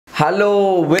Hello,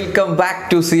 welcome back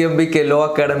to CMBK Law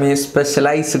Academy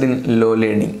specialized in law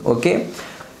learning. Okay.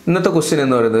 Now the question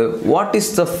is, what is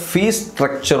the fee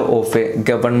structure of a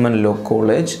government law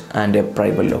college and a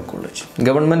private law college?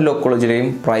 Government law college and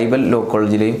private law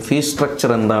college fee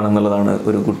structure എന്താണ്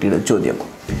ഒരു കുട്ടിയുടെ ചോദ്യം.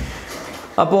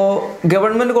 അപ്പോൾ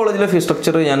government കോളേജിലെ fees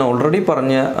structure ഞാൻ already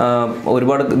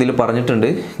ഒരുപാട് ഇതിൽ പറഞ്ഞിട്ടുണ്ട്.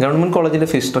 ഗവൺമെൻറ് കോളേജിലെ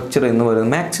ഫീസ് സ്ട്രക്ചർ എന്ന്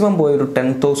പറയുന്നത് മാക്സിമം പോയ ഒരു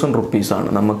 10,000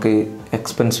 റുപ്പീസാണ് നമുക്ക്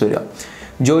എക്സ്പെൻസ് വരിക.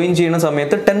 ജോയിൻ ചെയ്യുന്ന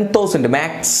സമയത്ത് 10,000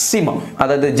 മാക്സിമം,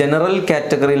 അതായത് ജനറൽ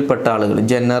കാറ്റഗറിയിൽപ്പെട്ട ആളുകൾ,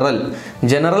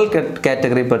 ജനറൽ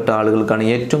കാറ്റഗറിയിൽപ്പെട്ട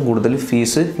ആളുകൾക്കാണ് ഏറ്റവും കൂടുതൽ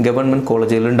ഫീസ് ഗവൺമെൻറ്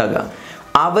കോളേജുകളിൽ ഉണ്ടാകുക.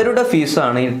 അവരുടെ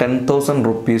ഫീസാണ് ഈ 10,000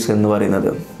 റുപ്പീസ് എന്ന്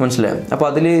പറയുന്നത്. മനസ്സിലായോ? അപ്പോൾ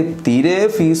അതിൽ തീരെ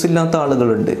ഫീസ് ഇല്ലാത്ത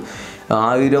ആളുകളുണ്ട്.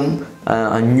 1000,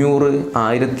 500,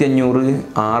 1500,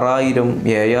 6000,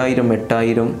 7000,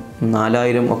 8000,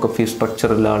 4000 ഒക്കെ ഫീസ്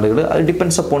സ്ട്രക്ചറുള്ള ആളുകൾ. അത്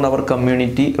ഡിപ്പെൻഡ്സ് അപ്പോൺ അവർ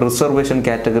കമ്മ്യൂണിറ്റി റിസർവേഷൻ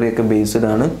കാറ്റഗറി ഒക്കെ ബേസ്ഡ്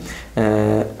ആണ്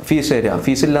ഫീസ് തരിക.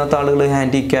 ഫീസ് ഇല്ലാത്ത ആളുകൾ,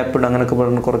 ഹാൻഡിക്യാപ്ഡ് അങ്ങനെയൊക്കെ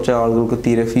പറയുന്ന കുറച്ച് ആളുകൾക്ക്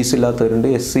തീരെ ഫീസ് ഇല്ലാത്തവരുണ്ട്.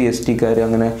 SC ST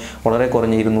അങ്ങനെ വളരെ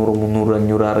കുറഞ്ഞ 200, 300,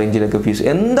 500 ആ റേഞ്ചിലൊക്കെ ഫീസ്.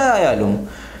 എന്തായാലും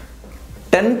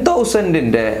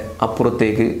 10,000-ൻ്റെ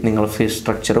അപ്പുറത്തേക്ക് നിങ്ങൾ ഫീസ്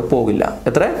സ്ട്രക്ചർ പോകില്ല.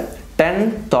 എത്ര?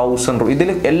 10,000 രൂപ. ഇതിൽ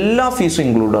എല്ലാ ഫീസും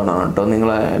ഇൻക്ലൂഡഡ് ആണ് കേട്ടോ.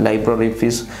 നിങ്ങളെ ലൈബ്രറി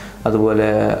ഫീസ് അതുപോലെ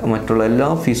മറ്റുള്ള എല്ലാ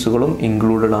ഫീസുകളും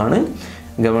ഇൻക്ലൂഡഡ് ആണ്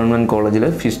ഗവൺമെൻറ് കോളേജിലെ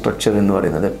ഫീസ് സ്ട്രക്ചർ എന്ന്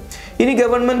പറയുന്നത്. ഇനി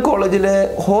ഗവൺമെൻറ് കോളേജിലെ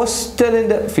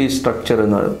ഹോസ്റ്റലിൻ്റെ ഫീസ് സ്ട്രക്ചർ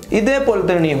എന്ന് പറയുന്നത് ഇതേപോലെ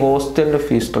തന്നെയാണ് ഈ ഹോസ്റ്റലിൻ്റെ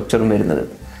ഫീസ് സ്ട്രക്ചറും വരുന്നത്.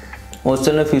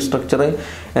 ഹോസ്റ്റലിൻ്റെ ഫീസ് സ്ട്രക്ചർ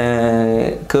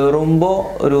കയറുമ്പോൾ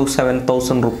ഒരു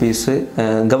 7,000 റുപ്പീസ്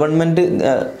ഗവൺമെൻറ്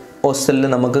ഹോസ്റ്റലിൽ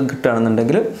നമുക്ക്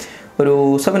കിട്ടുകയാണെന്നുണ്ടെങ്കിൽ ഒരു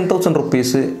 7,000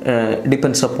 rupees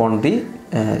depends upon the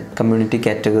community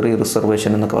category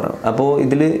reservation എന്നൊക്കെ പറയും. അപ്പോൾ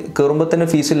ഇതിൽ കയറുമ്പോൾ തന്നെ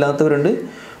ഫീസ് ഇല്ലാത്തവരുണ്ട്.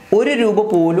 1 രൂപ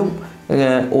പോലും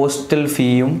ഹോസ്റ്റൽ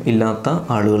ഫീയും ഇല്ലാത്ത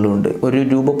ആളുകളുണ്ട്. 1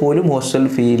 രൂപ പോലും ഹോസ്റ്റൽ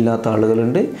ഫീ ഇല്ലാത്ത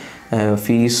ആളുകളുണ്ട്.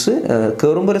 ഫീസ്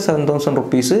കയറുമ്പോൾ ഒരു 7,000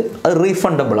 റുപ്പീസ്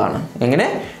റീഫണ്ടബിൾ ആണ്. എങ്ങനെ?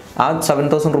 ആ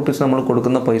 7,000 റുപ്പീസ് നമ്മൾ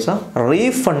കൊടുക്കുന്ന പൈസ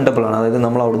റീഫണ്ടബിൾ ആണ്. അതായത്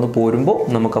നമ്മൾ അവിടുന്ന് പോരുമ്പോൾ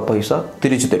നമുക്ക് ആ പൈസ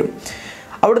തിരിച്ചു തരും.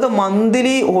 അവിടുത്തെ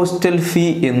മന്ത്ലി ഹോസ്റ്റൽ ഫീ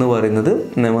എന്ന് പറയുന്നത്,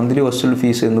 മന്ത്ലി ഹോസ്റ്റൽ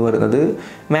ഫീസ് എന്ന് പറയുന്നത്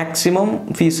മാക്സിമം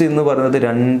ഫീസ് എന്ന് പറയുന്നത്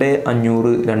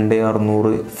 2,500,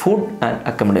 2,600 ഫുഡ് ആൻഡ്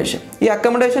അക്കമഡേഷൻ. ഈ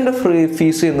അക്കമഡേഷൻ്റെ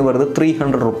ഫീസ് എന്ന് പറയുന്നത്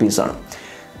 300 റുപ്പീസാണ്.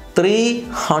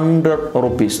 300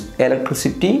 റുപ്പീസ്.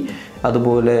 ഇലക്ട്രിസിറ്റി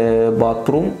അതുപോലെ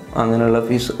ബാത്റൂം അങ്ങനെയുള്ള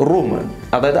ഫീസ്, റൂം,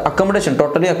 അതായത് accommodation,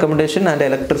 totally accommodation and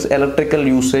electrical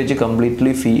usage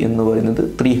completely ഫീ എന്ന് പറയുന്നത്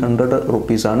 300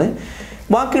 റുപ്പീസാണ്.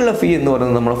 ബാക്കിയുള്ള ഫീ എന്ന്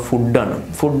പറയുന്നത് നമ്മുടെ ഫുഡാണ്.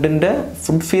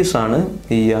 ഫുഡ് ഫീസാണ്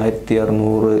ഈ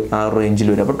 1,600 ആ റേഞ്ചിൽ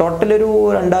വരും. അപ്പോൾ ടോട്ടൽ ഒരു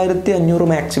 2,500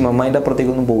 മാക്സിമം, അതിൻ്റെ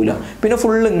അപ്പുറത്തേക്കൊന്നും പോകില്ല. പിന്നെ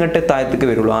ഫുള്ള് ഇങ്ങോട്ടേ താഴത്തേക്ക്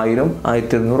വരുള്ളൂ. 1000,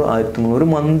 1,200, 1,300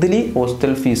 മന്ത്ലി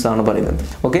ഹോസ്റ്റൽ ഫീസാണ് പറയുന്നത്.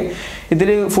 ഓക്കെ.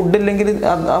 ഇതിൽ ഫുഡ് ഇല്ലെങ്കിൽ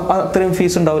അത്രയും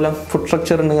ഫീസ് ഉണ്ടാവില്ല. ഫുഡ്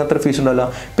സ്ട്രക്ചർ ഉണ്ടെങ്കിൽ അത്ര ഫീസ് ഉണ്ടാവില്ല.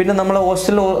 പിന്നെ നമ്മളെ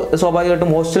ഹോസ്റ്റൽ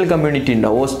സ്വാഭാവികമായിട്ടും ഹോസ്റ്റൽ കമ്മ്യൂണിറ്റി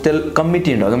ഉണ്ടാവും.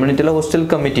 കമ്മ്യൂണിറ്റിയിലെ ഹോസ്റ്റൽ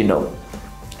കമ്മിറ്റി ഉണ്ടാവും.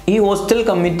 ഈ ഹോസ്റ്റൽ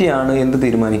കമ്മിറ്റിയാണ് എന്ത്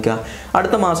തീരുമാനിക്കുക?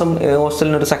 അടുത്ത മാസം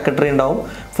ഹോസ്റ്റലിനൊരു സെക്രട്ടറി ഉണ്ടാവും,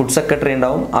 ഫുഡ് സെക്രട്ടറി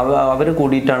ഉണ്ടാവും. അവർ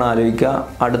കൂടിയിട്ടാണ്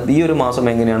ആലോചിക്കുക ഈ ഒരു മാസം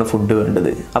എങ്ങനെയാണ് ഫുഡ് വേണ്ടത്.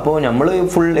 അപ്പോൾ നമ്മൾ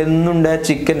എന്നും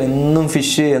ചിക്കൻ, എന്നും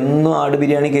ഫിഷ്, എന്നും ആട്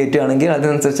ബിരിയാണി കയറ്റുകയാണെങ്കിൽ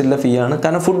അതിനനുസരിച്ചുള്ള ഫീ ആണ്.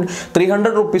 കാരണം ഫുഡ്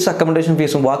 300 റുപ്പീസ് അക്കമഡേഷൻ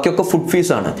ഫീസും ബാക്കിയൊക്കെ ഫുഡ്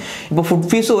ഫീസാണ്. ഇപ്പോൾ ഫുഡ്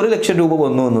ഫീസ് 1,00,000 രൂപ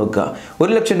വന്നു എന്ന് വെക്കുക.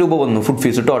 1,00,000 രൂപ വന്നു ഫുഡ്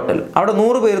ഫീസ് ടോട്ടൽ. അവിടെ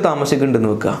 100 പേര്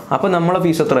താമസിക്കുന്നുണ്ടെന്ന് വെക്കുക. അപ്പോൾ നമ്മളെ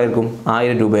ഫീസ് എത്ര ആയിരിക്കും?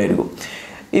 1000 രൂപയായിരിക്കും.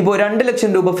 ഇപ്പോൾ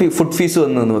 2,00,000 രൂപ ഫുഡ് ഫീസ്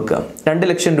വന്നു എന്ന് വെക്കുക.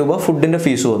 2,00,000 രൂപ ഫുഡിൻ്റെ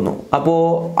ഫീസ് വന്നു. അപ്പോൾ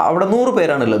അവിടെ 100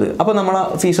 പേരാണുള്ളത്. അപ്പോൾ നമ്മളെ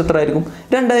ഫീസ് എത്ര ആയിരിക്കും?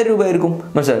 2,000 രൂപ ആയിരിക്കും.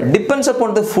 മനസ്സിലായി? Depends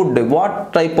upon the food, what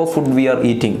type of food we R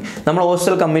eating. നമ്മൾ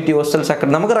ഹോസ്റ്റൽ കമ്മിറ്റി, ഹോസ്റ്റൽ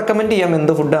സെക്രട്ടറി നമുക്ക് റെക്കമെൻഡ് ചെയ്യാം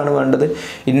എന്ത് ഫുഡാണ് വേണ്ടത്.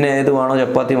 ഏത് വേണോ,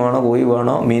 ചപ്പാത്തി വേണോ, കോഴി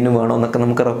വേണോ, മീൻ വേണോ എന്നൊക്കെ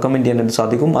നമുക്ക് റെക്കമെൻഡ് ചെയ്യാനായിട്ട്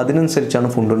സാധിക്കും. അതിനനുസരിച്ചാണ്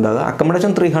ഫുഡ് ഉണ്ടാകുക.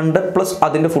 അക്കമഡേഷൻ 300 പ്ലസ്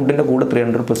അതിൻ്റെ ഫുഡിൻ്റെ കൂടെ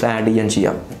 300 പ്ലസ് ആഡ്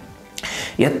ചെയ്യാം.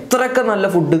 എത്രയൊക്കെ നല്ല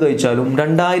ഫുഡ് കഴിച്ചാലും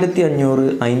 2,500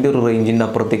 അതിൻ്റെ ഒരു റേഞ്ചിൻ്റെ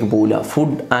അപ്പുറത്തേക്ക് പോകില്ല.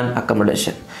 ഫുഡ് ആൻഡ്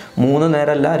അക്കമഡേഷൻ 3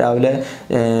 നേരമല്ല, രാവിലെ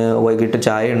വൈകിട്ട്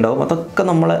ചായ ഉണ്ടാവും. അതൊക്കെ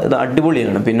നമ്മളെ ഇത്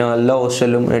അടിപൊളിയാണ്. പിന്നെ എല്ലാ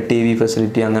ഹോസ്റ്റലിലും TV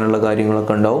ഫെസിലിറ്റി അങ്ങനെയുള്ള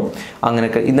കാര്യങ്ങളൊക്കെ ഉണ്ടാവും.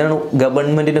 അങ്ങനെയൊക്കെ ഇതാണ്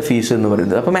ഗവൺമെൻറ്റിൻ്റെ ഫീസ് എന്ന്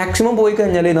പറയുന്നത്. അപ്പോൾ മാക്സിമം പോയി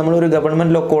കഴിഞ്ഞാൽ നമ്മളൊരു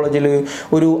ഗവൺമെൻറ് ലോ കോളേജിൽ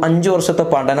ഒരു 5 വർഷത്തെ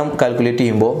പഠനം കാൽക്കുലേറ്റ്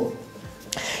ചെയ്യുമ്പോൾ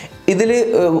ഇതിൽ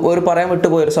ഒരു പറയാൻ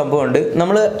വിട്ടുപോയൊരു സംഭവമുണ്ട്.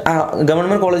 നമ്മൾ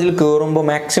ഗവൺമെൻറ് കോളേജിൽ കയറുമ്പോൾ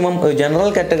മാക്സിമം ജനറൽ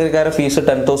കാറ്റഗറിക്കാരുടെ ഫീസ്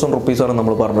 10,000 റുപ്പീസാണ്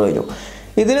നമ്മൾ പറഞ്ഞു കഴിഞ്ഞു.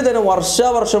 ഇതിൽ തന്നെ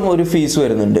വർഷം ഒരു ഫീസ്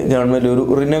വരുന്നുണ്ട് ഗവൺമെൻറ്, ഒരു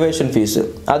റിനോവേഷൻ ഫീസ്.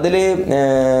 അതിൽ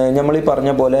നമ്മൾ ഈ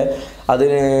പറഞ്ഞ പോലെ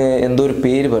അതിന് എന്തോ ഒരു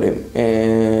പേര് പറയും,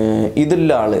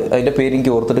 ഇതിലുള്ള ആൾ, അതിൻ്റെ പേര്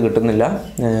എനിക്ക് ഓർത്തിട്ട് കിട്ടുന്നില്ല.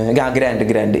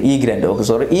 ഗ്രാൻഡ് ഓക്കെ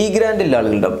സോറി, ഈ ഗ്രാൻഡ് ഉള്ള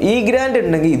ആളുകളുണ്ടാവും. ഈ ഗ്രാൻഡ്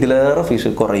ഉണ്ടെങ്കിൽ ഇതിലേറെ ഫീസ്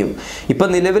കുറയും. ഇപ്പം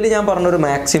നിലവിൽ ഞാൻ പറഞ്ഞൊരു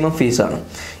മാക്സിമം ഫീസാണ്.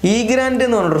 ഈ ഗ്രാൻഡ്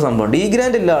എന്ന് പറഞ്ഞൊരു സംഭവമുണ്ട്. ഈ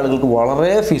ഗ്രാൻഡ് ഉള്ള ആളുകൾക്ക്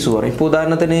വളരെ ഫീസ് കുറയും. ഇപ്പോൾ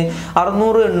ഉദാഹരണത്തിന്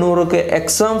 600-800 ഒക്കെ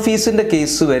എക്സാം ഫീസിൻ്റെ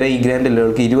കേസ് വരെ ഈ ഗ്രാൻഡ് ഉള്ള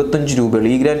ആൾക്ക് 25 രൂപയുള്ളൂ.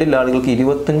 ഈ ഗ്രാൻഡ് ഉള്ള ആളുകൾക്ക്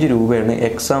 25 രൂപയാണ്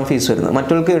എക്സാം ഫീസ് വരുന്നത്.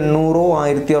 മറ്റവർക്ക്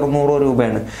 800-1600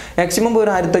 രൂപയാണ്. മാക്സിമം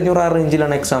ഒരു 1500 ആ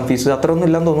റേഞ്ചിലാണ് എക്സാം ഫീസ്. അത്രയൊന്നും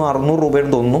ഇല്ലാന്ന് തോന്നുന്നു, 600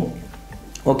 രൂപയെന്ന് തോന്നുന്നു.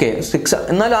 ഓക്കെ 6,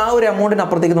 എന്നാൽ ആ ഒരു എമൗണ്ടിന്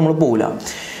അപ്പുറത്തേക്ക് നമ്മൾ പോകില്ല.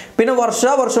 പിന്നെ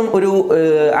വർഷം ഒരു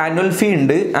ആനുവൽ ഫീ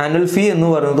ഉണ്ട്. ആനുവൽ ഫീ എന്ന്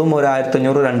പറയുന്നതും ഒരു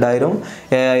 1500, 2000,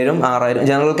 7000, 6000.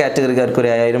 ജനറൽ കാറ്റഗറിക്കാർക്ക് ഒരു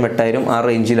 5000, 8000 ആ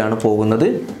റേഞ്ചിലാണ് പോകുന്നത്.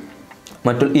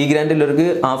 ഈ ഗ്രാൻഡിലുള്ളവർക്ക്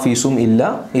ആ ഫീസും ഇല്ല.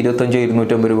 25,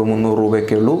 250 രൂപ, 300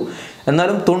 രൂപയൊക്കെ ഉള്ളൂ.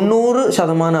 എന്നാലും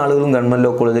 90% ആളുകളും ഗവൺമെൻറ്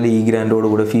ലോ കോളേജിൽ ഈ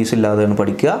ഗ്രാൻഡോടുകൂടെ ഫീസ് ഇല്ലാതെയാണ്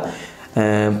പഠിക്കുക.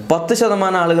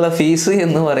 10% ആളുകളെ ഫീസ്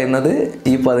എന്ന് പറയുന്നത്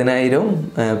ഈ 10000,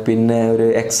 പിന്നെ ഒരു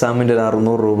എക്സാമിൻ്റെ ഒരു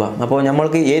 600 രൂപ. അപ്പോൾ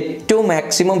നമ്മൾക്ക് ഏറ്റവും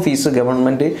മാക്സിമം ഫീസ്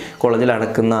ഗവൺമെൻറ് കോളേജിൽ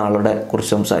അടക്കുന്ന ആളുടെ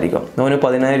കുറിച്ച് സംസാരിക്കാം. അവന്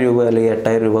 10000 രൂപ അല്ലെങ്കിൽ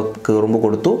 8000 രൂപ കയറുമ്പോൾ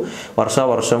കൊടുത്തു.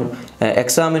 വർഷം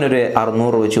എക്സാമിനൊരു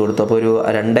 600 വെച്ച് കൊടുത്തു. അപ്പോൾ ഒരു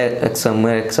 2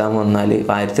 എക്സാം വന്നാൽ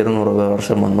 1200 രൂപ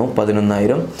വർഷം വന്നു,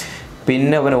 11000.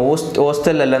 പിന്നെ അവന്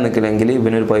ഹോസ്റ്റലിലെല്ലാം നിൽക്കില്ലെങ്കിൽ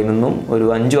ഇവനൊരു 11, ഒരു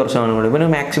 5 വർഷമാണ് കൂടി. ഇവന്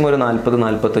മാക്സിമം ഒരു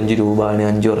 40-45 രൂപയാണ്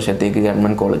 5 വർഷത്തേക്ക്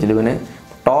ഗവൺമെൻറ് കോളേജിൽ ഇവന്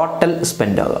ടോട്ടൽ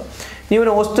സ്പെൻഡ് ആവുക. ഇനി ഇവൻ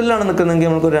ഹോസ്റ്റലിലാണ് നിൽക്കുന്നതെങ്കിൽ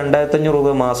നമുക്ക് 2500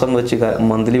 രൂപ മാസം വെച്ച്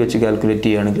മന്ത്ലി വെച്ച് കാൽക്കുലേറ്റ്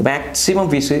ചെയ്യുകയാണെങ്കിൽ മാക്സിമം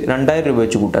ഫീസ് 2000 രൂപ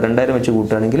വെച്ച് കൂട്ടുക. 2000 വെച്ച്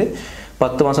കൂട്ടുകയാണെങ്കിൽ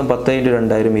 10 മാസം 10 ×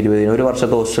 2000 20,000. ഒരു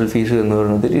വർഷത്തെ ഹോസ്റ്റൽ ഫീസ് എന്ന്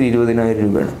പറയുന്നത് 20,000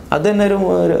 രൂപയാണ്. അത് തന്നെ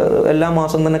എല്ലാ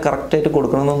മാസം തന്നെ കറക്റ്റായിട്ട്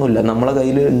കൊടുക്കണമെന്നൊന്നുമില്ല. നമ്മളെ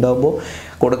കയ്യിൽ ഉണ്ടാകുമ്പോൾ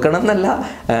കൊടുക്കണം എന്നല്ല,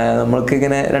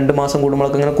 നമ്മൾക്കിങ്ങനെ 2 മാസം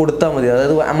കൂടുമ്പോഴൊക്കെ ഇങ്ങനെ കൊടുത്താൽ മതി.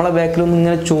 അതായത് നമ്മളെ ബാക്കിലൊന്നും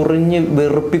ഇങ്ങനെ ചൊറിഞ്ഞ്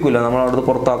വെറുപ്പിക്കില്ല, നമ്മളവിടുന്ന്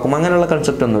പുറത്താക്കും, അങ്ങനെയുള്ള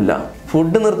കൺസെപ്റ്റ് ഒന്നുമില്ല.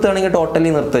 ഫുഡ് നിർത്തുകയാണെങ്കിൽ ടോട്ടലി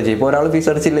നിർത്തുക ചെയ്യും. ഇപ്പോൾ ഒരാൾ ഫീസ്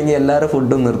അടിച്ചില്ലെങ്കിൽ എല്ലാവരും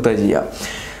ഫുഡും നിർത്തുക ചെയ്യുക,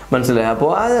 മനസ്സിലായി. അപ്പോൾ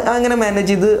അങ്ങനെ മാനേജ്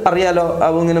ചെയ്ത് അറിയാലോ,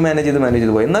 അപ്പോൾ ഇങ്ങനെ മാനേജ്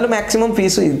ചെയ്ത് പോയി. എന്നാലും മാക്സിമം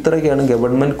ഫീസ് ഇത്രയൊക്കെയാണ്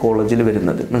ഗവൺമെൻറ് കോളേജിൽ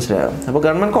വരുന്നത്, മനസ്സിലായോ. അപ്പോൾ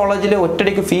ഗവൺമെൻറ് കോളേജിൽ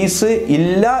ഒറ്റയടിക്ക് ഫീസ്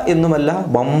ഇല്ല എന്നുമല്ല,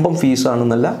 വമ്പം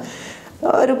ഫീസാണെന്നല്ല.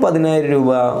 ഒരു 10000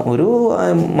 രൂപ, ഒരു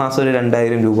മാസം ഒരു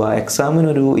 2000 രൂപ,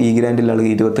 എക്സാമിനൊരു ഈ ഗ്രാൻഡിലുള്ള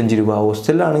ആൾക്ക് 25 രൂപ,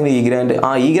 ഹോസ്റ്റലിലാണെങ്കിൽ ഈ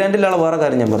ഗ്രാൻഡിലുള്ള ആൾ വേറെ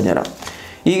കാര്യം ഞാൻ പറഞ്ഞുതരാം.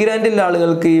 ഈ ഗ്രാൻഡിലുള്ള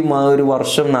ആളുകൾക്ക് ഒരു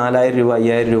വർഷം 4000 രൂപ,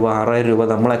 5000 രൂപ, 6000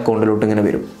 രൂപ നമ്മളെ അക്കൗണ്ടിലോട്ട് ഇങ്ങനെ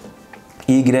വരും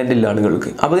ഈ ഗ്രാൻഡിലുള്ള ആളുകൾക്ക്.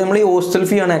 അപ്പോൾ നമ്മൾ ഈ ഹോസ്റ്റൽ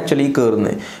ഫീ ആണ് ആക്ച്വലി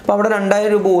കയറുന്നത്. അപ്പോൾ അവിടെ 2000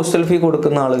 രൂപ ഹോസ്റ്റൽ ഫീ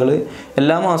കൊടുക്കുന്ന ആളുകൾ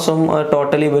എല്ലാ മാസവും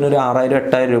ടോട്ടലി ഇവനൊരു 6000,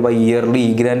 8000 രൂപ ഇയർലി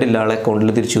ഈ ഗ്രാൻഡിലുള്ള ആളെ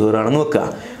അക്കൗണ്ടിൽ തിരിച്ചു കയറുകയാണെന്ന് വെക്കുക.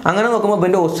 അങ്ങനെ നോക്കുമ്പോൾ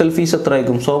ഇവൻ്റെ ഹോസ്റ്റൽ ഫീസ് എത്ര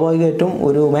ആയിരിക്കും? സ്വാഭാവികമായിട്ടും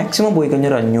ഒരു മാക്സിമം പോയി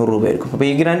കഴിഞ്ഞാൽ 500 രൂപ ആയിരിക്കും. അപ്പോൾ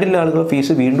ഈ ഗ്രാൻഡിലുള്ള ആളുകളുടെ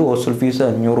ഫീസ് വീണ്ടും ഹോസ്റ്റൽ ഫീസ്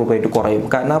 500 രൂപ ആയിട്ട് കുറയും.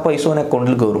 കാരണം ആ പൈസ അവൻ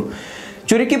അക്കൗണ്ടിൽ കയറും.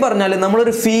 ചുരുക്കി പറഞ്ഞാൽ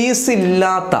നമ്മളൊരു ഫീസ്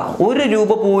ഇല്ലാത്ത, 1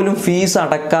 രൂപ പോലും ഫീസ്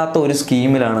അടക്കാത്ത ഒരു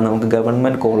സ്കീമിലാണ് നമുക്ക്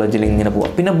ഗവൺമെൻറ് കോളേജിൽ ഇങ്ങനെ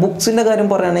പോകാം. പിന്നെ ബുക്സിൻ്റെ കാര്യം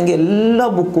പറയുകയാണെങ്കിൽ എല്ലാ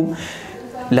ബുക്കും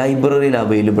ലൈബ്രറിയിൽ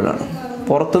അവൈലബിൾ ആണ്.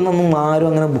 പുറത്തുനിന്നൊന്നും ആരും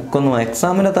അങ്ങനെ ബുക്കൊന്നും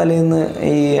എക്സാമിൻ്റെ തലേന്ന്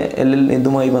ഈ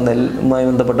ഇതുമായി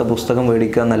ബന്ധപ്പെട്ട പുസ്തകം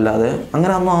മേടിക്കുക എന്നല്ലാതെ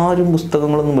അങ്ങനെ ഒന്നും ആരും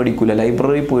പുസ്തകങ്ങളൊന്നും മേടിക്കില്ല.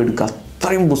 ലൈബ്രറിയിൽ പോയി എടുക്കുക.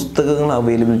 അത്രയും പുസ്തകങ്ങൾ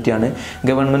അവൈലബിലിറ്റിയാണ്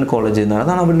ഗവൺമെൻറ് കോളേജിൽ നിന്നാണ്.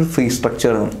 അതാണ് അവരുടെ ഫീ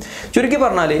സ്ട്രക്ചർ. ചുരുക്കി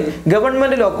പറഞ്ഞാൽ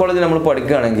ഗവൺമെൻറ് ലോ കോളേജിൽ നമ്മൾ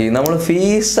പഠിക്കുകയാണെങ്കിൽ നമ്മൾ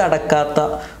ഫീസ് അടക്കാത്ത,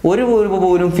 1 രൂപ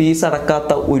പോലും ഫീസ്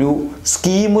അടക്കാത്ത ഒരു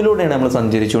സ്കീമിലൂടെയാണ് നമ്മൾ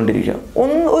സഞ്ചരിച്ചുകൊണ്ടിരിക്കുക.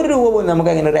 1 രൂപ പോലും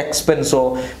നമുക്ക് അങ്ങനെ ഒരു എക്സ്പെൻസോ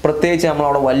പ്രത്യേകിച്ച്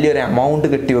നമ്മളവിടെ വലിയൊരു എമൗണ്ട്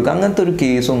കെട്ടിവെക്കുക അങ്ങനത്തെ ഒരു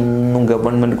കേസൊന്നും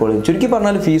ഗവൺമെൻറ് കോളേജ് ചുരുക്കി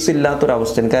പറഞ്ഞാൽ ഫീസ്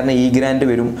ഇല്ലാത്തൊരവസ്ഥയാണ്. കാരണം ഈ ഗ്രാൻഡ്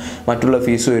വരും, മറ്റുള്ള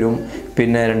ഫീസ് വരും,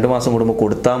 പിന്നെ 2 മാസം കൂടുമ്പോൾ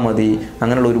കൊടുത്താൽ മതി,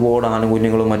 അങ്ങനെയുള്ള ഒരുപാട്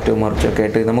ആനുകൂല്യങ്ങളും മറ്റും മറിച്ചൊക്കെ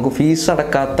ആയിട്ട് നമുക്ക് ഫീസ്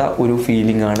അടക്കാത്ത ഒരു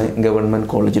ഫീലിംഗ് ആണ് ഗവൺമെൻറ്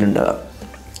കോളേജിലുണ്ടാകുക.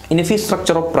 ഇനി fees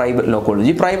structure of private law college.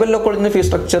 ഈ പ്രൈവറ്റ് ലോ കോളേജിൻ്റെ ഫീസ്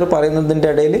സ്ട്രക്ചർ പറയുന്നതിൻ്റെ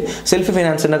ഇടയിൽ സെൽഫ്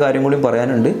ഫിനാൻസിൻ്റെ കാര്യം കൂടി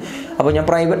പറയാനുണ്ട്. അപ്പോൾ ഞാൻ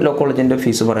പ്രൈവറ്റ് ലോ കോളേജിൻ്റെ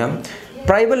ഫീസ് പറയാം.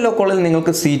 പ്രൈവറ്റ് ലോ കോളേജിൽ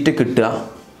നിങ്ങൾക്ക് സീറ്റ് കിട്ടുക,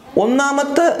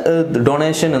 ഒന്നാമത്തെ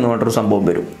ഡൊണേഷൻ എന്ന് പറഞ്ഞൊരു സംഭവം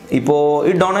വരും. ഇപ്പോൾ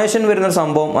ഈ ഡൊണേഷൻ വരുന്നൊരു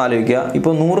സംഭവം ആലോചിക്കുക.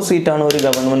 ഇപ്പോൾ 100 സീറ്റാണ്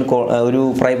ഒരു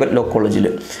പ്രൈവറ്റ് ലോ കോളേജിൽ.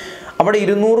 അവിടെ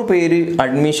 200 പേര്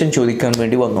അഡ്മിഷൻ ചോദിക്കാൻ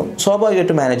വേണ്ടി വന്നു.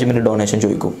 സ്വാഭാവികമായിട്ട് മാനേജ്മെൻറ്റ് ഡൊണേഷൻ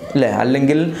ചോദിക്കും അല്ലേ?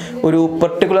 അല്ലെങ്കിൽ ഒരു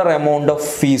പെർട്ടിക്കുലർ എമൗണ്ട് ഓഫ്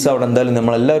ഫീസ് അവിടെ എന്തായാലും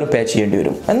നമ്മളെല്ലാവരും പേ ചെയ്യേണ്ടി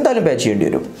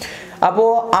വരും. അപ്പോൾ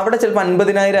അവിടെ ചിലപ്പോൾ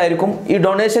 50,000 ആയിരിക്കും. ഈ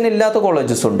ഡൊണേഷൻ ഇല്ലാത്ത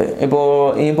കോളേജസ് ഉണ്ട്.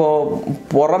 ഇപ്പോൾ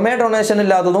പുറമേ ഡൊണേഷൻ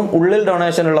ഇല്ലാത്തതും ഉള്ളിൽ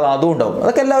ഡൊണേഷൻ ഉള്ളത് അതും ഉണ്ടാവും.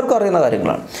 അതൊക്കെ എല്ലാവർക്കും അറിയുന്ന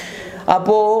കാര്യങ്ങളാണ്.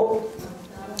 അപ്പോൾ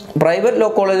പ്രൈവറ്റ് ലോ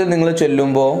കോളേജിൽ നിങ്ങൾ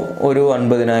ചെല്ലുമ്പോൾ ഒരു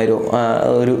 50,000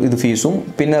 ഒരു ഇത് ഫീസും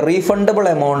പിന്നെ റീഫണ്ടബിൾ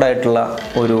എമൗണ്ട് ആയിട്ടുള്ള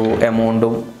ഒരു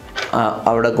എമൗണ്ടും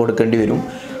അവിടെ കൊടുക്കേണ്ടി വരും.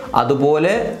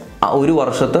 അതുപോലെ 1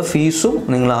 വർഷത്തെ ഫീസും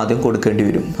നിങ്ങൾ ആദ്യം കൊടുക്കേണ്ടി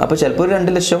വരും. അപ്പോൾ ചിലപ്പോൾ ഒരു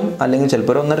 2 ലക്ഷം, അല്ലെങ്കിൽ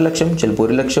ചിലപ്പോൾ ഒരു 1.5 ലക്ഷം, ചിലപ്പോൾ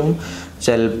 1 ലക്ഷം,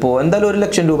 ചിലപ്പോൾ എന്തായാലും 1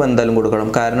 ലക്ഷം രൂപ എന്തായാലും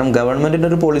കൊടുക്കണം. കാരണം ഗവൺമെൻറ്റിൻ്റെ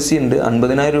ഒരു പോളിസി ഉണ്ട്,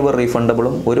 50,000 രൂപ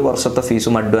റീഫണ്ടബിളും 1 വർഷത്തെ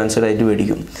ഫീസും അഡ്വാൻസ്ഡ് ആയിട്ട്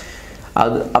മേടിക്കും.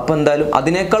 അത് അപ്പോൾ എന്തായാലും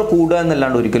അതിനേക്കാൾ കൂടുക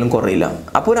എന്നല്ലാണ്ട് ഒരിക്കലും കുറയില്ല.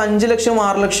 അപ്പോൾ ഒരു 5 ലക്ഷം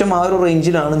 6 ലക്ഷം ആ ഒരു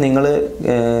റേഞ്ചിലാണ് നിങ്ങൾ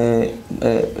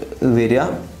വരിക.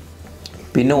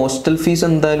 പിന്നെ ഹോസ്റ്റൽ ഫീസ്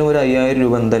എന്തായാലും ഒരു 5000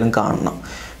 രൂപ എന്തായാലും കാണണം,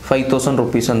 5000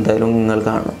 റുപ്പീസ് എന്തായാലും നിങ്ങൾ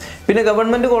കാണണം. പിന്നെ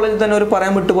ഗവൺമെൻറ് കോളേജിൽ തന്നെ ഒരു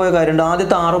പറയാൻ വിട്ടുപോയ കാര്യമുണ്ട്.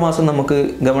 ആദ്യത്തെ 6 മാസം നമുക്ക്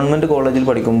ഗവൺമെൻറ് കോളേജിൽ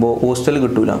പഠിക്കുമ്പോൾ ഹോസ്റ്റൽ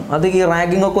കിട്ടൂല. അത് ഈ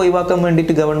റാഗിംഗ് ഒക്കെ ഒഴിവാക്കാൻ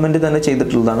വേണ്ടിയിട്ട് ഗവൺമെൻറ് തന്നെ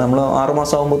ചെയ്തിട്ടുള്ളതാണ്. നമ്മൾ 6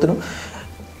 മാസം ആകുമ്പോഴത്തേനും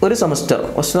ഒരു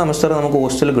സെമസ്റ്റർ നമുക്ക്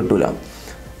ഹോസ്റ്റൽ കിട്ടൂല.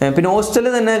 പിന്നെ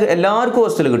ഹോസ്റ്റലിൽ തന്നെ എല്ലാവർക്കും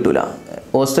ഹോസ്റ്റൽ കിട്ടൂല.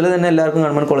 ഹോസ്റ്റലിൽ തന്നെ എല്ലാവർക്കും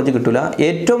ഗവൺമെൻറ് കോളേജ് കിട്ടൂല.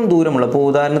 ഏറ്റവും ദൂരമുള്ള, ഇപ്പോൾ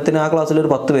ഉദാഹരണത്തിന് ആ ക്ലാസ്സിൽ ഒരു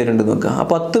 10 പേരുണ്ടെന്ന് നോക്കുക. ആ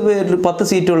 10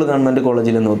 സീറ്റുള്ള ഗവൺമെൻറ്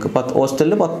കോളേജിൽ നോക്കുക.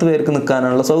 ഹോസ്റ്റലിൽ 10 പേർക്ക്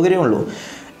നിൽക്കാനുള്ള സൗകര്യമുള്ളൂ.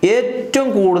 ഏറ്റവും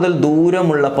കൂടുതൽ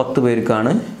ദൂരമുള്ള 10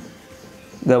 പേർക്കാണ്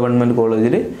ഗവൺമെൻറ്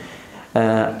കോളേജിൽ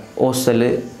ഹോസ്റ്റലിൽ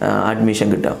അഡ്മിഷൻ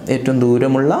കിട്ടുക. ഏറ്റവും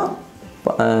ദൂരമുള്ള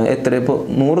എത്ര, ഇപ്പോൾ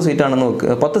 100 സീറ്റാണെന്ന് നോക്ക്,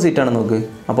 10 സീറ്റാണെന്ന് നോക്ക്.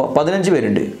 അപ്പോൾ 15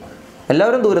 പേരുണ്ട്,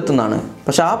 എല്ലാവരും ദൂരത്തു നിന്നാണ്.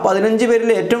 പക്ഷെ ആ 15 പേരിൽ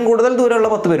ഏറ്റവും കൂടുതൽ ദൂരമുള്ള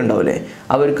 10 പേരുണ്ടാവില്ലേ,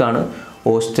 അവർക്കാണ്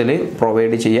ഹോസ്റ്റൽ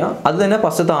പ്രൊവൈഡ് ചെയ്യുക. അത് തന്നെ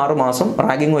ഫസ്റ്റത്തെ 6 മാസം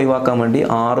റാഗിങ് ഒഴിവാക്കാൻ വേണ്ടി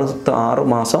 6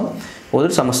 മാസം ഒരു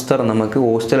സെമസ്റ്റർ നമുക്ക്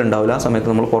ഹോസ്റ്റൽ ഉണ്ടാവില്ല. ആ സമയത്ത്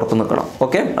നമ്മൾ പുറത്ത് നിൽക്കണം.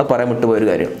 ഓക്കെ, അത് പറയാൻ വിട്ടുപോയൊരു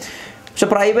കാര്യം. പക്ഷെ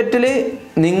പ്രൈവറ്റിൽ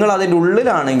നിങ്ങൾ അതിൻ്റെ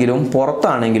ഉള്ളിലാണെങ്കിലും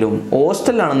പുറത്താണെങ്കിലും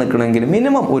ഹോസ്റ്റലിലാണ് നിൽക്കണമെങ്കിൽ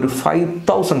മിനിമം ഒരു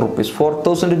 5000 റുപ്പീസ്,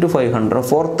 4000 to 500,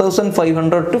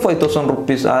 4500 to 5000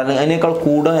 റുപ്പീസ്, അതിനേക്കാൾ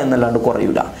കൂടുക എന്നല്ലാണ്ട്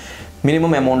കുറയില്ല.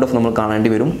 മിനിമം എമൗണ്ട് ഓഫ് നമ്മൾ കാണേണ്ടി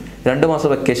വരും. 2 മാസം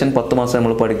വെക്കേഷൻ, 10 മാസം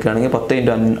നമ്മൾ പഠിക്കുകയാണെങ്കിൽ 10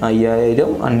 × 5000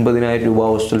 50,000 രൂപ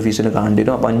ഹോസ്റ്റൽ ഫീസിന് കാണേണ്ടി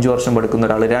വരും. അപ്പോൾ 5 വർഷം പഠിക്കുന്ന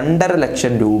ഒരാൾ 2.5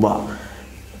 ലക്ഷം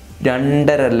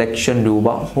രൂപ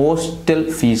ഹോസ്റ്റൽ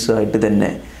ഫീസായിട്ട്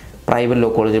തന്നെ പ്രൈവറ്റ് ലോ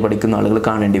കോളേജിൽ പഠിക്കുന്ന ആളുകൾ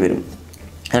കാണേണ്ടി വരും.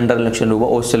 2.5 ലക്ഷം രൂപ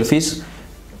ഹോസ്റ്റൽ ഫീസ്.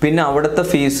 പിന്നെ അവിടുത്തെ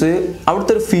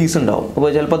ഒരു ഫീസ് ഉണ്ടാവും. അപ്പോൾ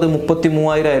ചിലപ്പോൾ അത്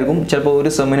 33,000 ആയിരിക്കും, ചിലപ്പോൾ ഒരു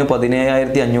സെമ്മിന്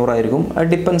 17,500 ആയിരിക്കും.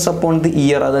 ഡിപ്പെൻസ് അപ്പോൺ ദി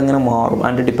ഇയർ, അതങ്ങനെ മാറും.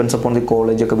 ആൻഡ് ഡിപ്പെൻസ് അപ്പോൺ ദി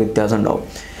കോളേജൊക്കെ വ്യത്യാസം ഉണ്ടാവും.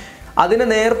 അതിന്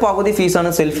നേർ പകുതി ഫീസാണ്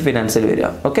സെൽഫ് ഫിനാൻസിൽ വരിക.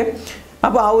 ഓക്കെ,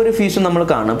 അപ്പോൾ ആ ഒരു ഫീസും നമ്മൾ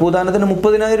കാണും. ഇപ്പോൾ ഉദാഹരണത്തിന്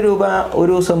 30,000 രൂപ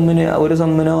ഒരു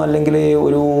സെമ്മിനോ അല്ലെങ്കിൽ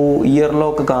ഒരു ഇയറിലോ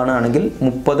ഒക്കെ കാണുകയാണെങ്കിൽ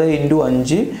 30 ×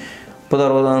 5 30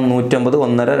 60 150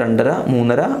 1.5 2.5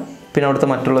 3.5, പിന്നെ അവിടുത്തെ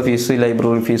മറ്റുള്ള ഫീസ്,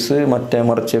 ലൈബ്രറി ഫീസ്,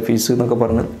 മറിച്ച ഫീസ് എന്നൊക്കെ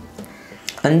പറഞ്ഞ്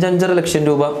 5-5.5 ലക്ഷം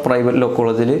രൂപ പ്രൈവറ്റ് ലോ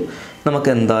കോളേജിൽ നമുക്ക്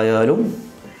എന്തായാലും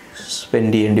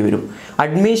സ്പെൻഡ് ചെയ്യേണ്ടി വരും.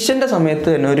 അഡ്മിഷൻ്റെ സമയത്ത്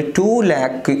തന്നെ ഒരു 2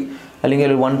 ലാക്ക് അല്ലെങ്കിൽ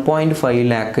ഒരു 1.5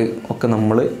 ലാക്ക് ഒക്കെ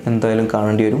നമ്മൾ എന്തായാലും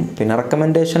കാണേണ്ടി വരും. പിന്നെ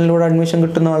റെക്കമെൻഡേഷനിലൂടെ അഡ്മിഷൻ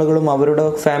കിട്ടുന്ന ആളുകളും അവരുടെ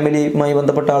ഫാമിലിയുമായി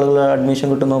ബന്ധപ്പെട്ട ആളുകൾ അഡ്മിഷൻ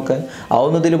കിട്ടുന്നതൊക്കെ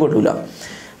ആവുന്നതിൽ പെടില്ല.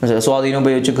 സ്വാധീനം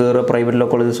ഉപയോഗിച്ച് കയറുക, പ്രൈവറ്റ് ലോ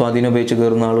കോളേജിൽ സ്വാധീനം ഉപയോഗിച്ച്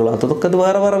കയറുന്ന ആളുകൾ, അതൊക്കെ അത്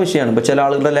വേറെ വിഷയമാണ്. ഇപ്പോൾ ചില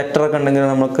ആളുകളുടെ ലെറ്ററൊക്കെ ഉണ്ടെങ്കിൽ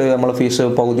നമ്മളെ ഫീസ്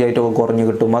പകുതിയായിട്ടൊക്കെ കുറഞ്ഞ്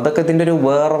കിട്ടും. അതൊക്കെ ഇതിൻ്റെ ഒരു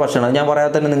വേറെ വശമാണ്. ഞാൻ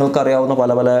പറയാതെ തന്നെ നിങ്ങൾക്ക് അറിയാവുന്ന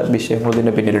പല വിഷയങ്ങൾ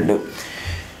ഇതിൻ്റെ പിന്നിലുണ്ട്.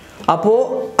 അപ്പോൾ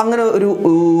അങ്ങനെ ഒരു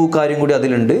കാര്യം കൂടി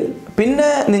അതിലുണ്ട്. പിന്നെ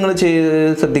നിങ്ങൾ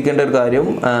ശ്രദ്ധിക്കേണ്ട ഒരു കാര്യം,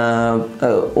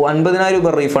 50,000 രൂപ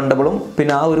റീഫണ്ടബിളും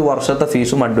പിന്നെ ആ ഒരു വർഷത്തെ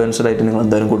ഫീസും അഡ്വാൻസ്ഡായിട്ട് നിങ്ങൾ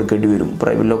എന്തായാലും കൊടുക്കേണ്ടി വരും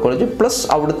പ്രൈവറ്റ് ലോ കോളേജ്. പ്ലസ്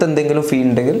അവിടുത്തെ എന്തെങ്കിലും ഫീ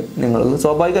ഉണ്ടെങ്കിൽ നിങ്ങൾ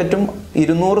സ്വാഭാവികമായിട്ടും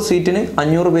 200 സീറ്റിന്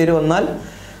 500 പേര് വന്നാൽ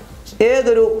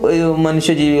ഏതൊരു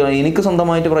മനുഷ്യജീവിയാണ്, എനിക്ക്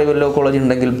സ്വന്തമായിട്ട് പ്രൈവറ്റ് ലോ കോളേജ്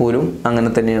ഉണ്ടെങ്കിൽ പോലും അങ്ങനെ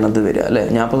തന്നെയാണ് അത് വരിക അല്ലേ.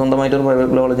 ഞാൻ ഇപ്പോൾ സ്വന്തമായിട്ടൊരു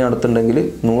പ്രൈവറ്റ് ലോ കോളേജ് നടത്തുന്നുണ്ടെങ്കിൽ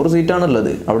 100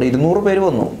 സീറ്റാണുള്ളത്, അവിടെ 200 പേര്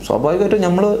വന്നു, സ്വാഭാവികമായിട്ടും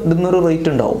നമ്മൾ ഇടുന്നൊരു റേറ്റ്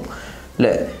ഉണ്ടാവും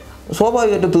അല്ലേ.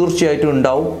 സ്വാഭാവികമായിട്ടും തീർച്ചയായിട്ടും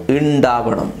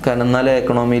ഉണ്ടാവണം. കാരണം എന്നാലേ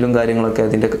എക്കണോമിയിലും കാര്യങ്ങളൊക്കെ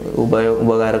അതിൻ്റെ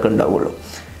ഉപകാരമൊക്കെ ഉണ്ടാവുള്ളൂ.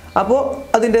 അപ്പോൾ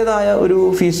അതിൻ്റേതായ ഒരു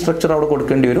ഫീസ് സ്ട്രക്ചർ അവിടെ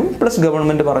കൊടുക്കേണ്ടി വരും. പ്ലസ്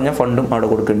ഗവൺമെൻറ് പറഞ്ഞ ഫണ്ടും അവിടെ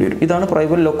കൊടുക്കേണ്ടി വരും. ഇതാണ്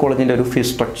പ്രൈവറ്റ് ലോ കോളേജിൻ്റെ ഒരു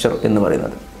ഫീസ് സ്ട്രക്ചർ എന്ന്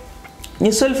പറയുന്നത്.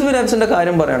 ഇനി സെൽഫ് ഫിനാൻസിൻ്റെ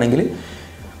കാര്യം പറയുകയാണെങ്കിൽ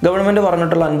ഗവൺമെൻറ്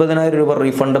പറഞ്ഞിട്ടുള്ള 50,000 രൂപ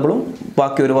റീഫണ്ടബിളും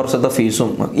ബാക്കി ഒരു വർഷത്തെ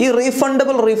ഫീസും. ഈ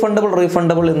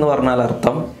റീഫണ്ടബിൾ എന്ന് പറഞ്ഞാൽ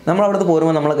അർത്ഥം നമ്മൾ അവിടുന്ന്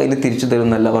പോരുമ്പോൾ നമ്മളെ കയ്യിൽ തിരിച്ചു തരും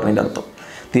എന്നല്ല പറഞ്ഞതിൻ്റെ അർത്ഥം.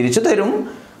 തിരിച്ചു തരും,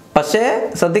 പക്ഷേ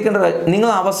ശ്രദ്ധിക്കേണ്ട നിങ്ങൾ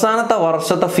അവസാനത്തെ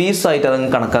വർഷത്തെ ഫീസായിട്ട് അതങ്ങ്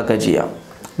കണക്കാക്കുക ചെയ്യാം.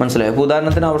 മനസ്സിലായോ? ഇപ്പോൾ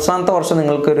ഉദാഹരണത്തിന് അവസാനത്തെ വർഷം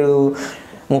നിങ്ങൾക്കൊരു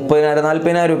 30,000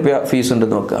 40,000 രൂപ ഫീസ്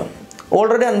ഉണ്ടെന്ന് നോക്കുക.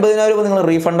 ഓൾറെഡി 50,000 രൂപ നിങ്ങൾ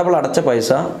റീഫണ്ടബിൾ അടച്ച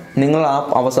പൈസ നിങ്ങൾ ആ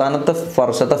അവസാനത്തെ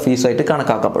വർഷത്തെ ഫീസായിട്ട്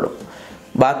കണക്കാക്കപ്പെടും.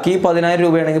 ബാക്കി 10,000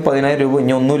 രൂപയാണെങ്കിൽ 10,000 രൂപ,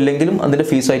 ഇനി ഒന്നുമില്ലെങ്കിലും അതിൻ്റെ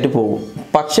ഫീസായിട്ട് പോകും.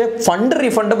 പക്ഷേ ഫണ്ട്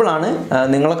റീഫണ്ടബിൾ ആണ്,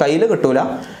 നിങ്ങളെ കയ്യിൽ കിട്ടൂല,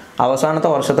 അവസാനത്തെ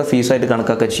വർഷത്തെ ഫീസായിട്ട്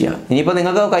കണക്കാക്കുക ചെയ്യുക. ഇനിയിപ്പോൾ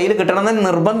നിങ്ങൾക്ക് കയ്യിൽ കിട്ടണമെന്ന്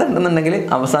നിർബന്ധം ഉണ്ടെന്നുണ്ടെങ്കിൽ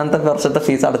അവസാനത്തെ വർഷത്തെ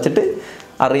ഫീസ് അടച്ചിട്ട്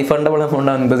ആ റീഫണ്ടബിൾ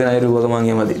എമൗണ്ട് 50,000 രൂപ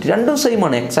വാങ്ങിയാൽ മതി. രണ്ടും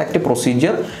സെയിമാണ്, എക്സാക്റ്റ്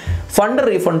പ്രൊസീജിയർ. ഫണ്ട്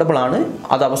റീഫണ്ടബിൾ ആണ്,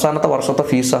 അത് അവസാനത്തെ വർഷത്തെ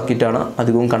ഫീസ് ആക്കിയിട്ടാണ്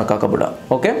അധികവും കണക്കാക്കപ്പെടുക.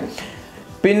 ഓക്കെ,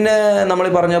 പിന്നെ നമ്മൾ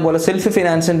പറഞ്ഞ പോലെ സെൽഫ്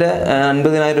ഫിനാൻസിൻ്റെ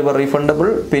 50,000 രൂപ റീഫണ്ടബിൾ,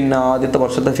 പിന്നെ ആദ്യത്തെ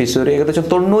വർഷത്തെ ഫീസ് ഒരു ഏകദേശം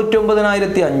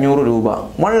 99,500 രൂപ,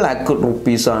 1 ലാക്ക്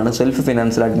റുപ്പീസാണ് സെൽഫ്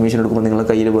ഫിനാൻസിൽ അഡ്മിഷൻ എടുക്കുമ്പോൾ നിങ്ങളുടെ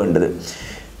കയ്യിൽ വേണ്ടത്.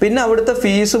 പിന്നെ അവിടുത്തെ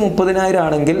ഫീസ് 30,000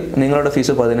 ആണെങ്കിൽ നിങ്ങളുടെ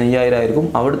ഫീസ് 15,000 ആയിരിക്കും.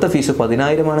 അവിടുത്തെ ഫീസ്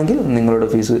 10,000 ആണെങ്കിൽ നിങ്ങളുടെ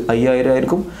ഫീസ് 5,000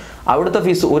 ആയിരിക്കും. അവിടുത്തെ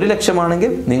ഫീസ് 1 ലക്ഷം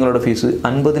ആണെങ്കിൽ നിങ്ങളുടെ ഫീസ്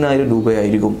 50,000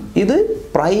 രൂപയായിരിക്കും. ഇത്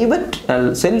പ്രൈവറ്റ്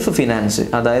സെൽഫ് ഫിനാൻസ്,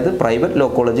 അതായത് പ്രൈവറ്റ് ലോ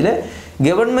കോളേജിലെ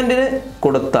ഗവൺമെൻറ്റിന്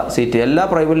കൊടുത്ത സീറ്റ് എല്ലാ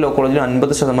പ്രൈവറ്റ് ലോ കോളേജിലും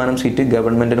 50% സീറ്റ്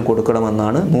ഗവൺമെൻറ്റിന്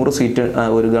കൊടുക്കണമെന്നാണ്. 100 സീറ്റ്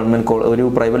ഒരു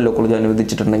പ്രൈവറ്റ് ലോ കോളേജ്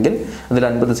അനുവദിച്ചിട്ടുണ്ടെങ്കിൽ അതിൽ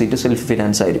 50 സീറ്റ് സെൽഫ്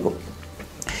ഫിനാൻസ് ആയിരിക്കും.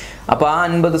 അപ്പോൾ ആ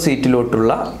 50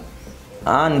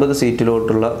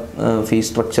 സീറ്റിലോട്ടുള്ള ഫീസ്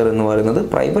സ്ട്രക്ചർ എന്ന് പറയുന്നത്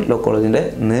പ്രൈവറ്റ് ലോ കോളേജിൻ്റെ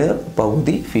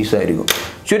പകുതി ഫീസായിരിക്കും.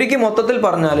 ചുരുക്കി മൊത്തത്തിൽ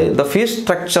പറഞ്ഞാൽ the fees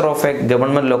structure of A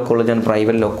government law college and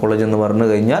private law college എന്ന് പറഞ്ഞു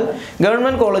കഴിഞ്ഞാൽ,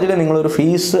 ഗവൺമെൻറ് കോളേജിൽ നിങ്ങളൊരു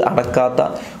ഫീസ് അടക്കാത്ത,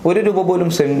 ₹1 പോലും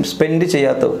സ്പെൻഡ്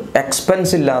ചെയ്യാത്ത,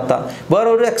 എക്സ്പെൻസ് ഇല്ലാത്ത, വേറെ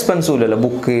ഒരു എക്സ്പെൻസും ഇല്ലല്ലോ.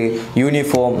 ബുക്ക്,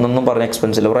 യൂണിഫോം എന്നൊന്നും പറഞ്ഞ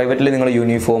എക്സ്പെൻസ് ഇല്ല. പ്രൈവറ്റിൽ നിങ്ങൾ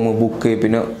യൂണിഫോം, ബുക്ക്,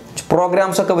 പിന്നെ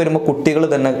പ്രോഗ്രാംസൊക്കെ വരുമ്പോൾ കുട്ടികൾ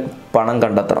തന്നെ പണം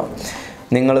കണ്ടെത്തണം,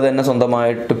 നിങ്ങൾ തന്നെ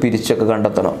സ്വന്തമായിട്ട് പിരിച്ചൊക്കെ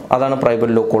കണ്ടെത്തണം. അതാണ്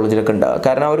പ്രൈവറ്റ് ലോ കോളേജിലൊക്കെ ഉണ്ടാകുക.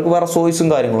 കാരണം അവർക്ക് വേറെ സോഴ്സും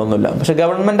കാര്യങ്ങളൊന്നുമില്ല. പക്ഷേ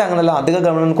ഗവൺമെൻറ് അങ്ങനെയല്ല. അധിക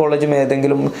ഗവൺമെൻറ് കോളേജും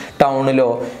ഏതെങ്കിലും ടൗണിലോ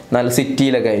നല്ല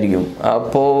സിറ്റിയിലൊക്കെ ആയിരിക്കും.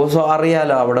 അപ്പോൾ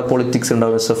അറിയാലോ, അവിടെ പൊളിറ്റിക്സ്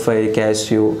ഉണ്ടാവും. SFI,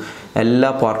 KSU,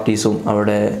 എല്ലാ പാർട്ടീസും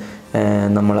അവിടെ,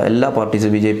 എല്ലാ പാർട്ടീസും,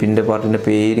 BJPൻ്റെ പാർട്ടീൻ്റെ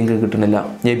പേരെങ്കിൽ കിട്ടുന്നില്ല,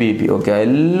 ABP, ഓക്കെ,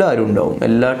 എല്ലാവരും ഉണ്ടാവും,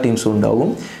 എല്ലാ ടീംസും ഉണ്ടാവും.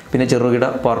 പിന്നെ ചെറുകിട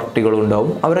പാർട്ടികളും ഉണ്ടാവും.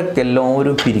 അവരൊക്കെ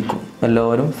എല്ലാവരും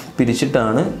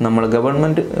പിരിച്ചിട്ടാണ് നമ്മൾ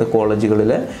ഗവൺമെൻറ്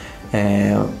കോളേജുകളിലെ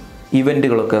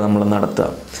ഇവൻറ്റുകളൊക്കെ നമ്മൾ നടത്തുക.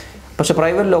 പക്ഷേ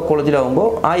പ്രൈവറ്റ് ലോ കോളേജിലാവുമ്പോൾ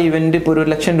ആ ഇവൻറ്റ് ഇപ്പോൾ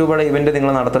 ₹1,00,000 ഇവൻറ്റ് നിങ്ങൾ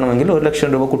നടത്തണമെങ്കിൽ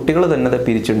 ₹1,00,000 കുട്ടികൾ തന്നെ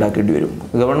പിരിച്ചുണ്ടാക്കേണ്ടി വരും.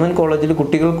 ഗവൺമെൻറ് കോളേജിൽ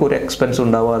കുട്ടികൾക്ക് ഒരു എക്സ്പെൻസ്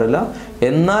ഉണ്ടാവാറില്ല.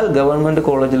 എന്നാൽ ഗവൺമെൻറ്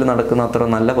കോളേജിൽ നടക്കുന്ന അത്ര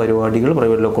നല്ല പരിപാടികൾ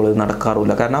പ്രൈവറ്റ് ലോ കോളേജിൽ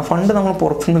നടക്കാറില്ല. കാരണം ആ ഫണ്ട് നമ്മൾ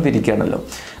പുറത്തുനിന്ന് പിരിക്കുകയാണല്ലോ.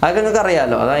 അതൊക്കെ നിങ്ങൾക്ക്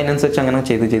അറിയാമല്ലോ. അതതിനനുസരിച്ച് അങ്ങനെ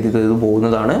ചെയ്ത്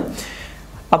പോകുന്നതാണ്.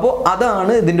 അപ്പോൾ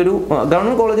അതാണ് ഇതിൻ്റെ ഒരു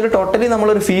ഗവൺമെൻറ് കോളേജിൽ ടോട്ടലി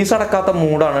നമ്മളൊരു ഫീസ് അടക്കാത്ത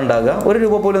മൂഡാണ് ഉണ്ടാകുക.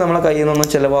 ₹1 പോലും നമ്മളെ കയ്യിൽ നിന്നൊന്നും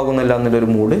ചിലവാകുന്നില്ല എന്നുള്ളൊരു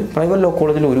മൂഡ്. പ്രൈവറ്റ് ലോ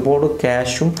കോളേജിൽ ഒരുപാട്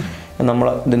ക്യാഷും നമ്മൾ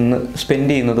ഇതിന്ന്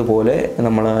സ്പെൻഡ് ചെയ്യുന്നത് പോലെ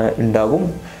നമ്മൾ ഉണ്ടാകും.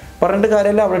 പറഞ്ഞിട്ട്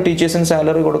കാര്യമില്ല. അവിടെ ടീച്ചേഴ്സിന്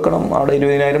സാലറി കൊടുക്കണം. അവിടെ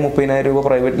 ₹20,000-30,000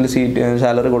 പ്രൈവറ്റിൽ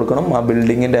സാലറി കൊടുക്കണം. ആ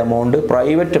ബിൽഡിങ്ങിൻ്റെ എമൗണ്ട്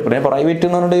പ്രൈവറ്റ്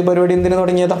എന്ന് പറഞ്ഞിട്ട് ഈ പരിപാടി എന്തിനു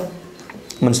തുടങ്ങിയതാ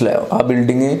മനസ്സിലായോ? ആ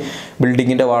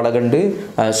ബിൽഡിങ്ങിൻ്റെ വാടക ഉണ്ട്.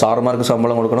 സാറുമാർക്ക്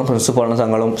ശമ്പളം കൊടുക്കണം, പ്രിൻസിപ്പാളിന്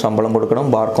ശമ്പളം കൊടുക്കണം,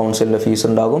 ബാർ കൗൺസിലിൻ്റെ ഫീസ്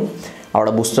ഉണ്ടാകും.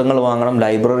 അവിടെ പുസ്തകങ്ങൾ വാങ്ങണം,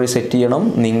 ലൈബ്രറി സെറ്റ് ചെയ്യണം,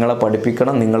 നിങ്ങളെ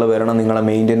പഠിപ്പിക്കണം, നിങ്ങൾ വരണം, നിങ്ങളെ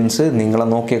മെയിൻ്റനൻസ്, നിങ്ങളെ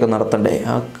നോക്കിയൊക്കെ നടത്തണ്ടേ,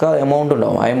 ഒക്കെ എമൗണ്ട്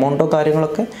ഉണ്ടാവും. ആ എമൗണ്ടോ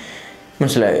കാര്യങ്ങളൊക്കെ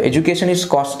മനസ്സിലായോ? എഡ്യൂക്കേഷൻ ഈസ്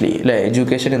കോസ്റ്റ്ലി അല്ലേ?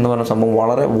 എഡ്യൂക്കേഷൻ എന്ന് പറഞ്ഞ സംഭവം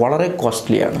വളരെ വളരെ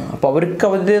കോസ്റ്റ്ലിയാണ്. അപ്പോൾ അവർക്ക്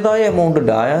അവരുടേതായ എമൗണ്ട്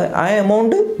ഉണ്ട്. ആ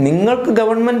എമൗണ്ട് നിങ്ങൾക്ക്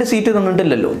ഗവൺമെൻറ് സീറ്റ്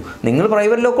തന്നിട്ടില്ലല്ലോ. നിങ്ങൾ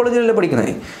പ്രൈവറ്റ് ലോ കോളേജിലല്ലേ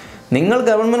പഠിക്കുന്നത്. നിങ്ങൾ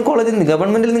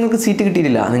ഗവൺമെൻറ്റിൽ നിങ്ങൾക്ക് സീറ്റ്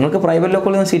കിട്ടിയിട്ടില്ല. നിങ്ങൾക്ക് പ്രൈവറ്റ് ലോ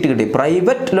കോളേജിൽ സീറ്റ് കിട്ടി.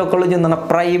 പ്രൈവറ്റ് ലോ കോളേജ് എന്ന് പറഞ്ഞാൽ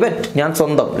പ്രൈവറ്റ്,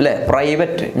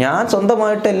 ഞാൻ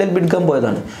സ്വന്തമായിട്ട് LLB എടുക്കാൻ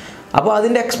പോയതാണ്. അപ്പോൾ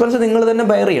അതിൻ്റെ എക്സ്പെൻസ് നിങ്ങൾ തന്നെ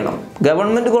ബെയർ ചെയ്യണം.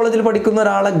 ഗവൺമെൻറ് കോളേജിൽ പഠിക്കുന്ന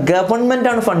ഒരാളെ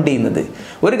ഗവൺമെൻറ്റാണ് ഫണ്ട് ചെയ്യുന്നത്.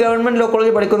 ഒരു ഗവൺമെൻറ് ലോ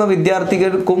കോളേജിൽ പഠിക്കുന്ന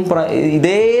വിദ്യാർത്ഥികൾക്കും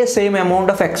ഇതേ സെയിം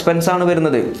എമൗണ്ട് ഓഫ് എക്സ്പെൻസ് ആണ്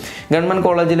വരുന്നത്. ഗവൺമെൻറ്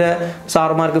കോളേജിലെ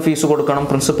സാറുമാർക്ക് ഫീസ് കൊടുക്കണം,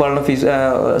 പ്രിൻസിപ്പാളിന്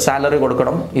സാലറി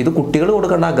കൊടുക്കണം. ഇത് കുട്ടികൾ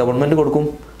കൊടുക്കണ്ട, ഗവൺമെൻറ് കൊടുക്കും.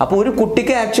 അപ്പോൾ ഒരു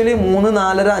കുട്ടിക്ക് ആക്ച്വലി 3,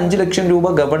 4, 5 ലക്ഷം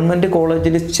രൂപ ഗവൺമെൻറ്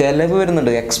കോളേജിൽ ചിലവ്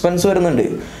വരുന്നുണ്ട്, എക്സ്പെൻസ് വരുന്നുണ്ട്.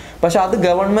 പക്ഷെ അത്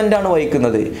ഗവൺമെൻറ്റാണ്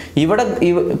വഹിക്കുന്നത്. ഇവിടെ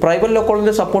പ്രൈവറ്റ് ലോ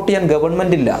കോളേജിൽ സപ്പോർട്ട് ചെയ്യാൻ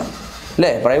ഗവൺമെൻറ് ഇല്ല അല്ലേ?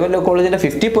 പ്രൈവറ്റ് ലോ കോളേജിൻ്റെ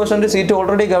 50% സീറ്റ്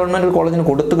ഓൾറെഡി ഗവൺമെൻറ് കോളേജിന്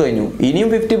കൊടുത്തു കഴിഞ്ഞു. ഇനിയും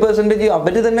 50%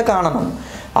 അവർ തന്നെ കാണണം.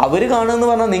 അവർ കാണുമെന്ന്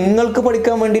പറഞ്ഞാൽ നിങ്ങൾക്ക്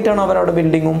പഠിക്കാൻ വേണ്ടിയിട്ടാണ് അവരവിടെ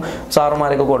ബിൽഡിങ്ങും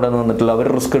സാറുമാരൊക്കെ കൊണ്ടുവന്ന് വന്നിട്ടുള്ളത്. അവർ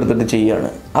റിസ്ക് എടുത്തിട്ട് ചെയ്യുകയാണ്.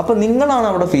 അപ്പോൾ നിങ്ങളാണ്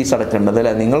അവിടെ ഫീസ് അടക്കേണ്ടത്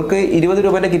അല്ലേ? നിങ്ങൾക്ക്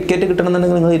 ₹20 കിറ്റ്കറ്റ്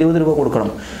കിട്ടണമെന്നുണ്ടെങ്കിൽ നിങ്ങൾ ₹20 കൊടുക്കണം.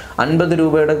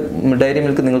 ₹50 ഡയറി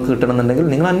മിൽക്ക് നിങ്ങൾക്ക് കിട്ടണമെന്നുണ്ടെങ്കിൽ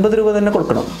നിങ്ങൾ ₹50 തന്നെ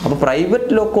കൊടുക്കണം. അപ്പോൾ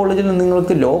പ്രൈവറ്റ് ലോ കോളേജിൽ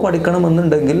നിങ്ങൾക്ക് ലോ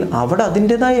പഠിക്കണമെന്നുണ്ടെങ്കിൽ അവിടെ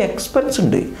അതിൻ്റെതായ എക്സ്പെൻസ്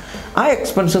ഉണ്ട്. ആ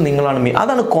എക്സ്പെൻസ് നിങ്ങളാണ്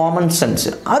അതാണ് കോമൺ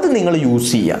സെൻസ്. അത് നിങ്ങൾ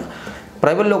യൂസ് ചെയ്യുക.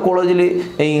 പ്രൈവറ്റ് ലോ കോളേജിൽ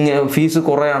ഫീസ്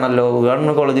കുറയാണല്ലോ.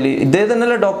 ഗവൺമെൻറ് കോളേജിൽ ഇതേ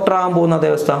തന്നെയല്ലേ ഡോക്ടർ ആകാൻ പോകുന്ന അതേ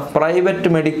അവസ്ഥ. പ്രൈവറ്റ്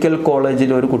മെഡിക്കൽ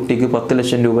കോളേജിൽ ഒരു കുട്ടിക്ക് ₹10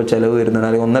 ലക്ഷം ചിലവ് വരുന്നുണ്ട്,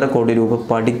 അല്ലെങ്കിൽ ₹1.5 കോടി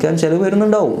പഠിക്കാൻ ചിലവ്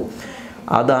വരുന്നുണ്ടാവും.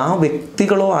 അത് ആ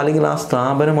വ്യക്തികളോ അല്ലെങ്കിൽ ആ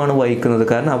സ്ഥാപനമാണ് വഹിക്കുന്നത്.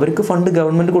 കാരണം അവർക്ക് ഫണ്ട്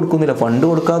ഗവൺമെൻറ് കൊടുക്കുന്നില്ല. ഫണ്ട്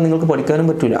കൊടുക്കാതെ നിങ്ങൾക്ക് പഠിക്കാനും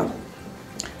പറ്റില്ല.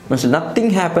 മനസ്സിലായി?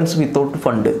 Nothing happens without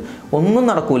fund. ഒന്നും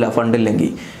നടക്കൂല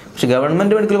ഫണ്ടില്ലെങ്കിൽ. പക്ഷെ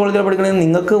ഗവൺമെൻറ് മെഡിക്കൽ കോളേജിൽ പഠിക്കണമെങ്കിൽ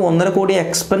നിങ്ങൾക്ക് ₹1.5 കോടി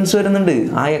എക്സ്പെൻസ് വരുന്നുണ്ട്.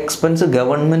 ആ എക്സ്പെൻസ്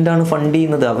ഗവൺമെൻറ്റാണ് ഫണ്ട്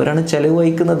ചെയ്യുന്നത്. അവരാണ് ചിലവ്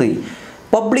വഹിക്കുന്നത്.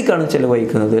 പബ്ലിക്കാണ് ചിലവ്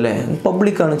വഹിക്കുന്നത് അല്ലേ?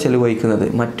 പബ്ലിക്കാണ് ചിലവ് വഹിക്കുന്നത്.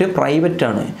 മറ്റ്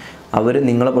പ്രൈവറ്റാണ്. അവർ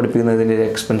നിങ്ങളെ പഠിപ്പിക്കുന്നതിൻ്റെ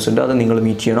എക്സ്പെൻസ് ഉണ്ട്. അത് നിങ്ങൾ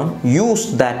മീറ്റ് ചെയ്യണം. Use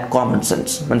that common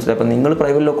sense. മനസ്സിലായി? അപ്പോൾ നിങ്ങൾ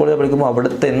പ്രൈവറ്റ് ലോ കോളേജിൽ പഠിക്കുമ്പോൾ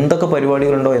അവിടുത്തെ എന്തൊക്കെ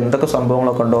പരിപാടികളുണ്ടോ, എന്തൊക്കെ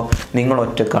സംഭവങ്ങളൊക്കെ ഉണ്ടോ, നിങ്ങൾ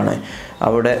ഒറ്റക്കാണ്.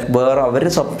 അവിടെ വേറെ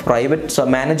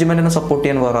പ്രൈവറ്റ് മാനേജ്മെൻറ്റിനെ സപ്പോർട്ട്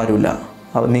ചെയ്യാൻ വേറെ ആരുമില്ല.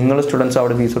 നിങ്ങൾ സ്റ്റുഡൻസ്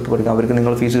അവിടെ ഫീസ് ഇട്ട് പഠിക്കാം. അവർക്ക്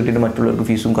നിങ്ങൾ ഫീസ് കിട്ടിയിട്ട് മറ്റുള്ളവർക്ക്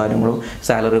ഫീസും കാര്യങ്ങളും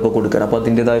സാലറി ഒക്കെ കൊടുക്കണം. അപ്പോൾ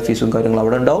അതിൻ്റെതായ ഫീസും കാര്യങ്ങളും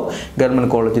അവിടെ ഉണ്ടാവും, ഗവൺമെൻറ്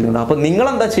കോളേജിൽ ഉണ്ടാവും. അപ്പോൾ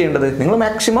നിങ്ങളെന്താ ചെയ്യേണ്ടത്? നിങ്ങൾ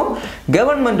മാക്സിമം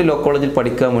ഗവൺമെൻറ് ലോ കോളേജിൽ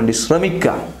പഠിക്കാൻ വേണ്ടി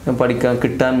ശ്രമിക്കുക.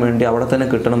 കിട്ടാൻ വേണ്ടി അവിടെ തന്നെ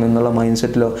കിട്ടണം എന്നുള്ള മൈൻഡ്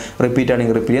സെറ്റിലോ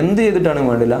റിപ്പീറ്റ് എന്ത്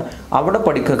ചെയ്തിട്ടാണെങ്കിൽ വേണ്ടില്ല, അവിടെ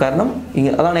പഠിക്കുക. കാരണം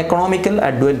അതാണ് എക്കണോമിക്കൽ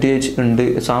അഡ്വാൻറ്റേജ് ഉണ്ട്.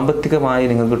 സാമ്പത്തികമായി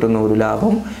നിങ്ങൾക്ക് കിട്ടുന്ന ഒരു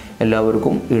ലാഭം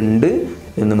എല്ലാവർക്കും ഉണ്ട്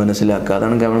എന്ന് മനസ്സിലാക്കുക.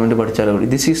 അതാണ് ഗവൺമെൻറ് പഠിച്ചാൽ.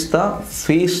 This is the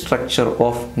fees structure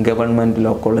of government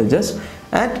law colleges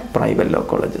at private law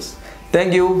colleges.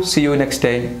 Thank you. See you next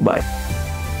time. Bye.